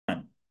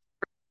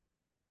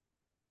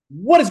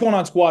What is going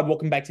on, squad?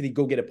 Welcome back to the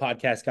Go Get It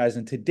podcast, guys.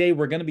 And today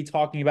we're going to be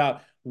talking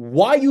about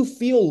why you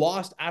feel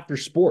lost after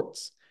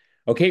sports.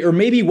 Okay. Or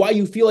maybe why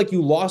you feel like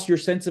you lost your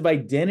sense of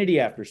identity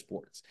after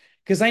sports.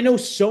 Because I know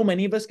so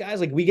many of us guys,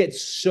 like we get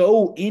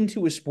so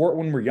into a sport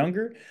when we're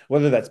younger,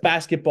 whether that's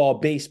basketball,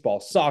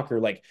 baseball, soccer,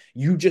 like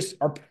you just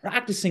are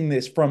practicing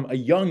this from a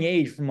young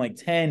age, from like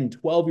 10,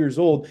 12 years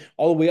old,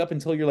 all the way up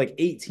until you're like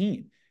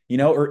 18,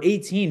 or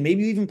 18.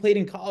 Maybe you even played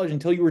in college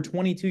until you were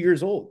 22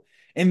 years old.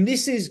 And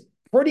this is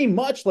pretty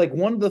much like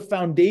one of the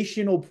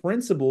foundational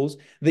principles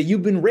that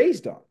you've been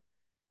raised on.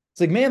 It's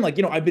like, man, like,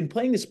 I've been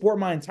playing the sport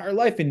my entire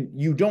life and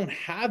you don't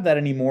have that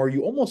anymore.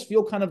 You almost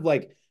feel kind of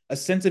like a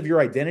sense of your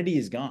identity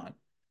is gone.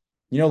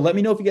 Let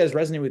me know if you guys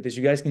resonate with this.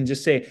 You guys can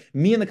just say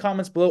me in the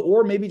comments below,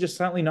 or maybe just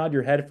silently nod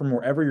your head from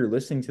wherever you're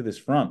listening to this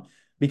from.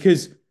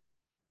 Because,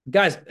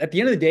 guys, at the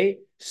end of the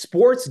day,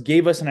 sports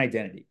gave us an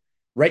identity,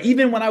 right?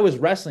 Even when I was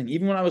wrestling,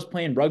 even when I was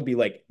playing rugby,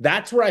 like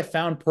that's where I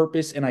found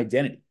purpose and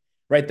identity,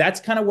 right? That's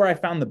kind of where I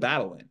found the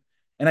battle in.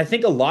 And I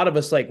think a lot of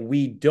us, like,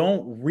 we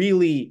don't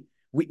really,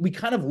 we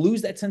kind of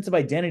lose that sense of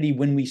identity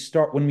when we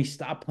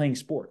stop playing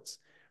sports,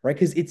 right?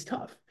 Because it's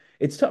tough.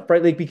 It's tough,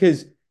 right? Like,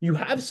 because you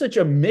have such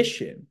a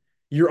mission,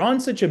 you're on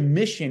such a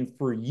mission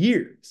for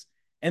years.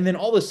 And then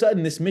all of a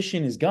sudden, this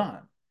mission is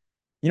gone.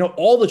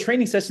 All the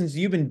training sessions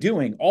you've been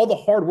doing, all the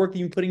hard work that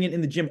you've been putting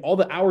in the gym, all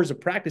the hours of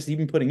practice that you've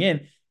been putting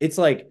in, it's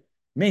like,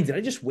 man, did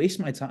I just waste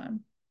my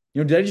time?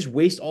 Did I just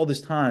waste all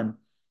this time?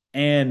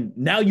 And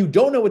now you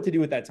don't know what to do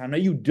with that time. Now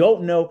you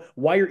don't know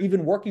why you're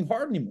even working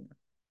hard anymore.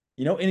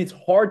 And it's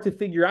hard to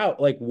figure out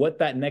like what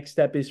that next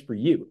step is for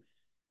you,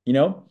 you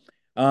know?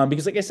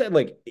 Because like I said,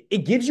 like it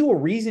gives you a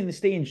reason to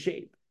stay in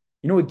shape.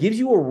 It gives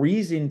you a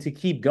reason to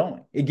keep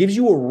going. It gives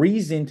you a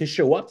reason to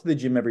show up to the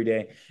gym every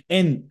day.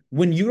 And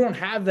when you don't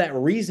have that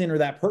reason or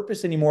that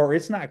purpose anymore, or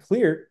it's not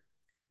clear,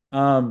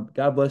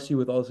 God bless you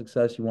with all the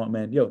success you want,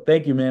 man. Yo,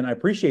 thank you, man. I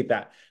appreciate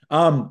that.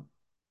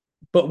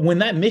 But when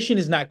that mission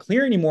is not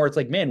clear anymore, it's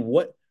like, man,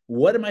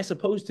 what am I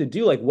supposed to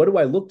do? Like, what do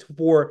I look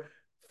for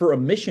a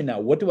mission now?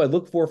 What do I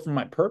look for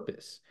my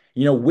purpose?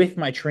 With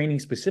my training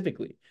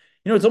specifically.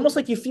 It's almost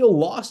like you feel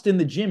lost in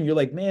the gym. You're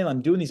like, man,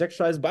 I'm doing these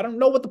exercises, but I don't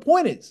know what the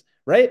point is,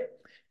 right?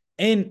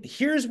 And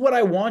here's what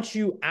I want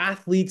you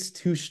athletes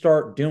to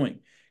start doing.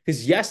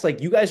 Because yes,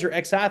 like you guys are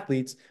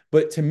ex-athletes,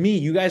 but to me,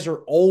 you guys are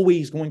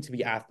always going to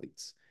be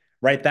athletes,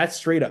 right? That's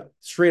straight up,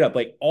 straight up.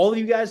 Like all of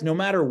you guys, no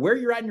matter where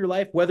you're at in your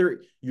life,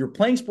 whether you're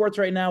playing sports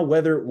right now,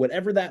 whether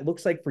whatever that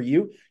looks like for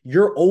you,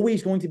 you're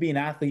always going to be an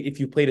athlete if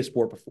you played a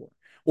sport before,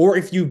 or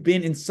if you've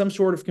been in some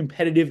sort of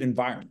competitive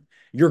environment.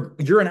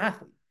 You're an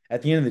athlete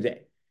at the end of the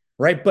day,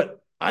 right?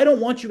 But I don't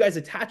want you guys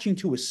attaching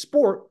to a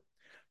sport,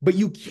 but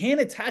you can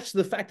attach to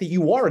the fact that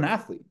you are an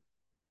athlete.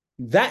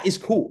 That is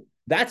cool.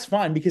 That's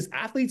fine because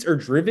athletes are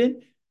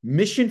driven,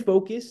 mission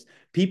focused,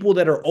 people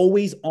that are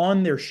always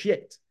on their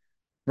shit,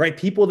 right?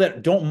 People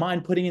that don't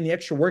mind putting in the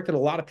extra work that a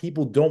lot of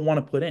people don't want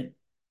to put in.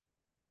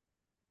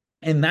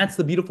 And that's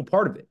the beautiful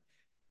part of it.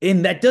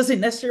 And that doesn't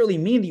necessarily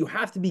mean that you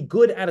have to be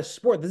good at a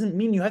sport. It doesn't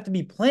mean you have to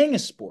be playing a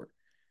sport,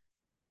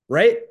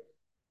 right?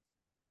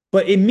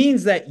 But it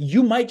means that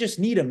you might just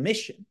need a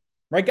mission,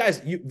 right,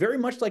 guys? You very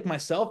much like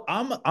myself.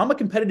 I'm a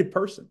competitive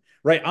person,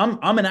 right?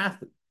 I'm an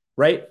athlete,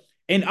 right?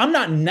 And I'm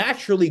not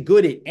naturally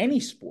good at any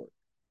sport,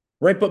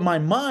 right? But my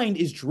mind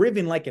is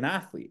driven like an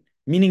athlete,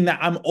 meaning that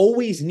I'm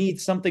always need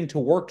something to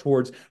work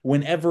towards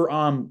whenever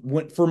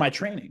for my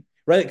training,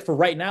 right? Like for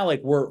right now,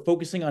 like we're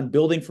focusing on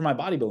building for my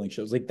bodybuilding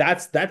shows. Like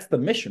that's the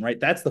mission, right?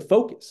 That's the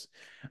focus.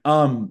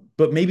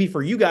 But maybe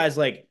for you guys,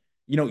 like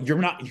you're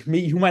not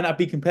you might not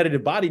be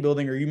competitive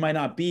bodybuilding or you might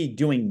not be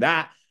doing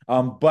that.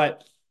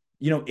 But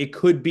it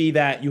could be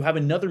that you have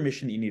another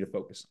mission that you need to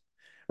focus on.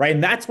 Right.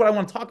 And that's what I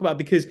want to talk about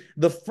because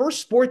the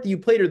first sport that you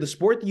played or the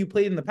sport that you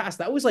played in the past,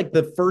 that was like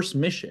the first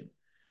mission.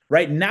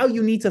 Right. Now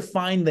you need to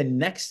find the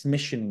next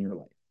mission in your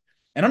life.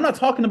 And I'm not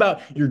talking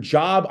about your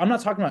job. I'm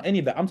not talking about any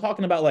of that. I'm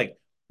talking about like,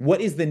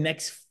 what is the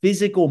next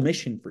physical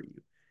mission for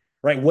you?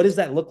 Right. What does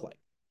that look like?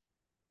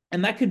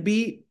 And that could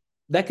be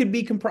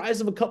comprised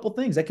of a couple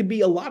things. That could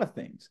be a lot of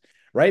things,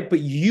 right?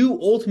 But you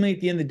ultimately at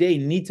the end of the day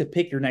need to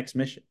pick your next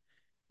mission.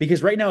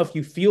 Because right now, if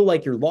you feel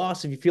like you're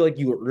lost, if you feel like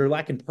you're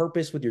lacking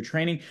purpose with your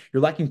training,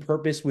 you're lacking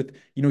purpose with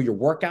your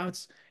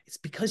workouts, it's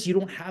because you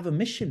don't have a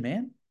mission,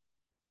 man.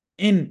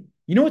 And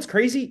you know what's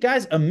crazy,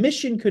 guys? A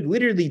mission could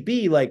literally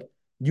be like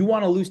you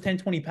want to lose 10,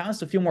 20 pounds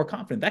to feel more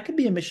confident. That could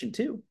be a mission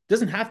too. It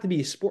doesn't have to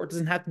be a sport, it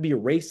doesn't have to be a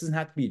race, it doesn't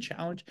have to be a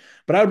challenge.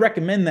 But I would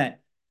recommend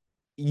that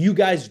you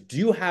guys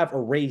do have a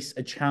race,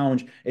 a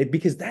challenge,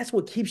 because that's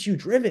what keeps you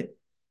driven,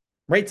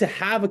 right? To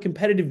have a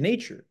competitive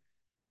nature.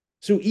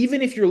 So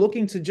even if you're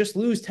looking to just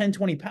lose 10,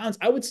 20 pounds,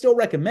 I would still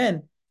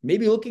recommend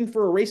maybe looking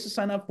for a race to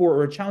sign up for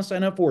or a challenge to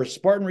sign up for or a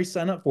Spartan race to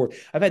sign up for.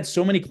 I've had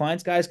so many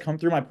clients, guys, come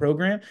through my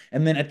program.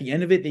 And then at the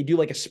end of it, they do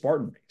like a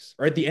Spartan race.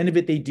 Or at the end of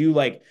it, they do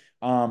like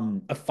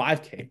a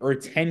 5K or a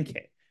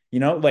 10K.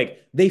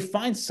 Like they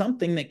find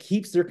something that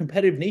keeps their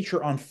competitive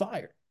nature on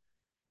fire.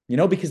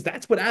 Because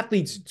that's what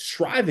athletes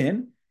strive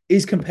in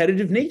is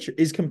competitive nature,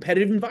 is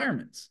competitive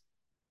environments.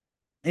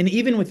 And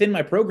even within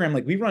my program,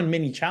 like we run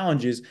mini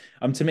challenges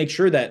to make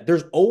sure that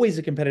there's always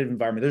a competitive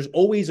environment. There's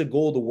always a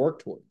goal to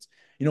work towards.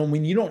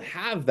 When you don't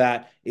have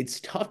that, it's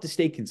tough to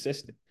stay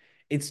consistent.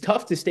 It's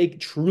tough to stay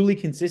truly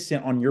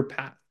consistent on your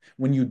path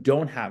when you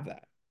don't have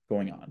that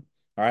going on.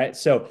 All right.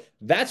 So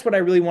that's what I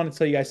really want to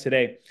tell you guys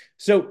today.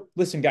 So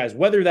listen, guys,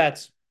 whether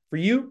that's for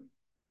you,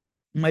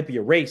 it might be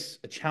a race,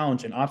 a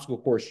challenge, an obstacle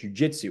course,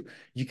 jujitsu,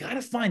 you got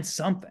to find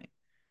something,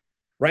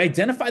 right?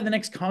 Identify the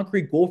next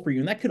concrete goal for you.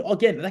 And that could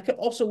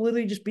also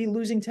literally just be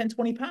losing 10,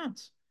 20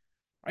 pounds.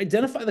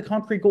 Identify the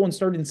concrete goal and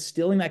start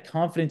instilling that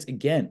confidence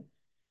again.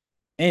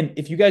 And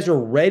if you guys are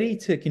ready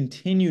to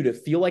continue to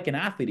feel like an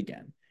athlete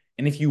again,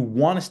 and if you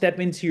want to step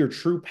into your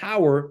true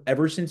power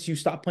ever since you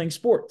stopped playing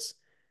sports,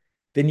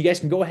 then you guys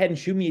can go ahead and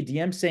shoot me a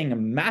DM saying a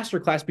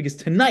masterclass, because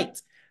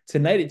tonight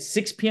at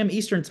 6 p.m.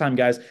 Eastern time,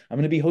 guys, I'm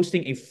going to be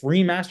hosting a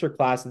free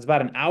masterclass. It's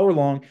about an hour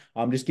long.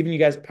 I'm just giving you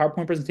guys a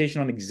PowerPoint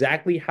presentation on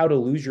exactly how to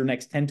lose your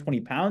next 10,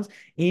 20 pounds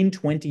in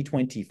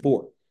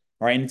 2024.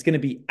 All right. And it's going to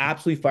be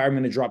absolutely fire. I'm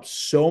going to drop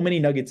so many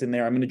nuggets in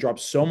there. I'm going to drop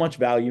so much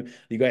value that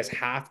you guys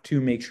have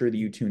to make sure that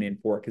you tune in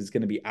for it, because it's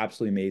going to be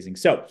absolutely amazing.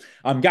 So,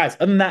 guys,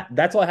 other than that,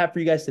 that's all I have for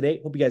you guys today.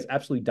 Hope you guys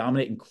absolutely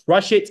dominate and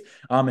crush it.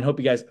 And hope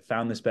you guys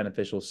found this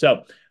beneficial.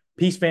 So,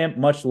 peace, fam.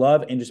 Much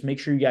love. And just make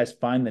sure you guys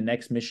find the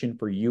next mission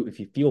for you if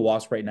you feel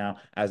lost right now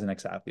as an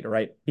ex-athlete. All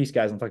right. Peace,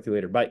 guys. I'll talk to you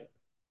later. Bye.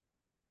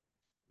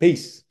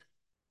 Peace.